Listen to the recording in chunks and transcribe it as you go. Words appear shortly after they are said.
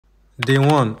Day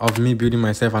one of me building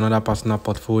myself another personal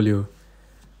portfolio.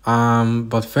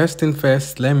 But first thing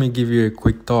first, let me give you a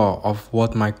quick tour of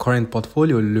what my current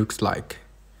portfolio looks like.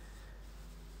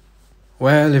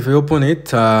 Well, if you open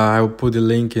it, I will put the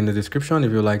link in the description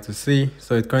if you'd like to see.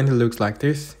 So it currently looks like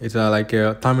this. It's like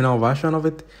a terminal version of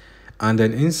it. And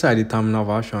then inside the terminal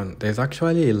version, there's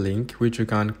actually a link which you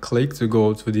can click to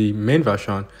go to the main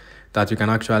version that you can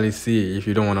actually see if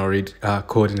you don't want to read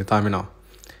code in the terminal.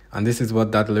 And this is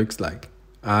what that looks like.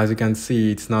 As you can see,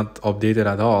 it's not updated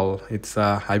at all. It's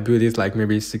I built this like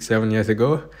maybe 6-7 years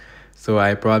ago, so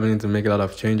I probably need to make a lot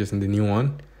of changes in the new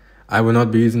one. I will not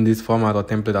be using this format or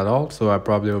template at all, so I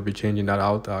probably will be changing that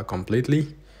out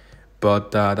completely.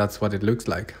 But that's what it looks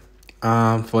like.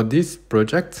 For this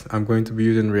project, I'm going to be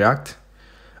using React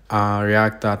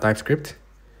TypeScript.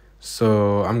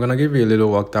 So I'm gonna give you a little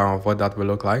walkdown of what that will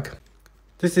look like.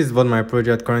 This is what my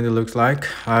project currently looks like.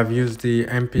 I've used the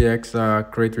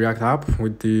npx create React app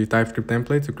with the TypeScript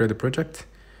template to create the project.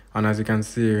 And as you can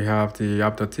see, we have the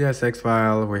app.tsx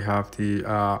file, we have the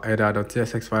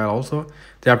header.tsx file also.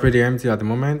 They are pretty empty at the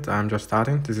moment. I'm just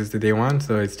starting. This is the day one,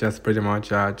 so it's just pretty much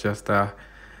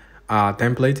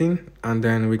templating, and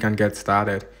then we can get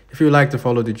started. If you like to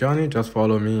follow the journey, just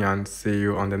follow me and see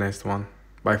you on the next one.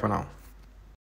 Bye for now.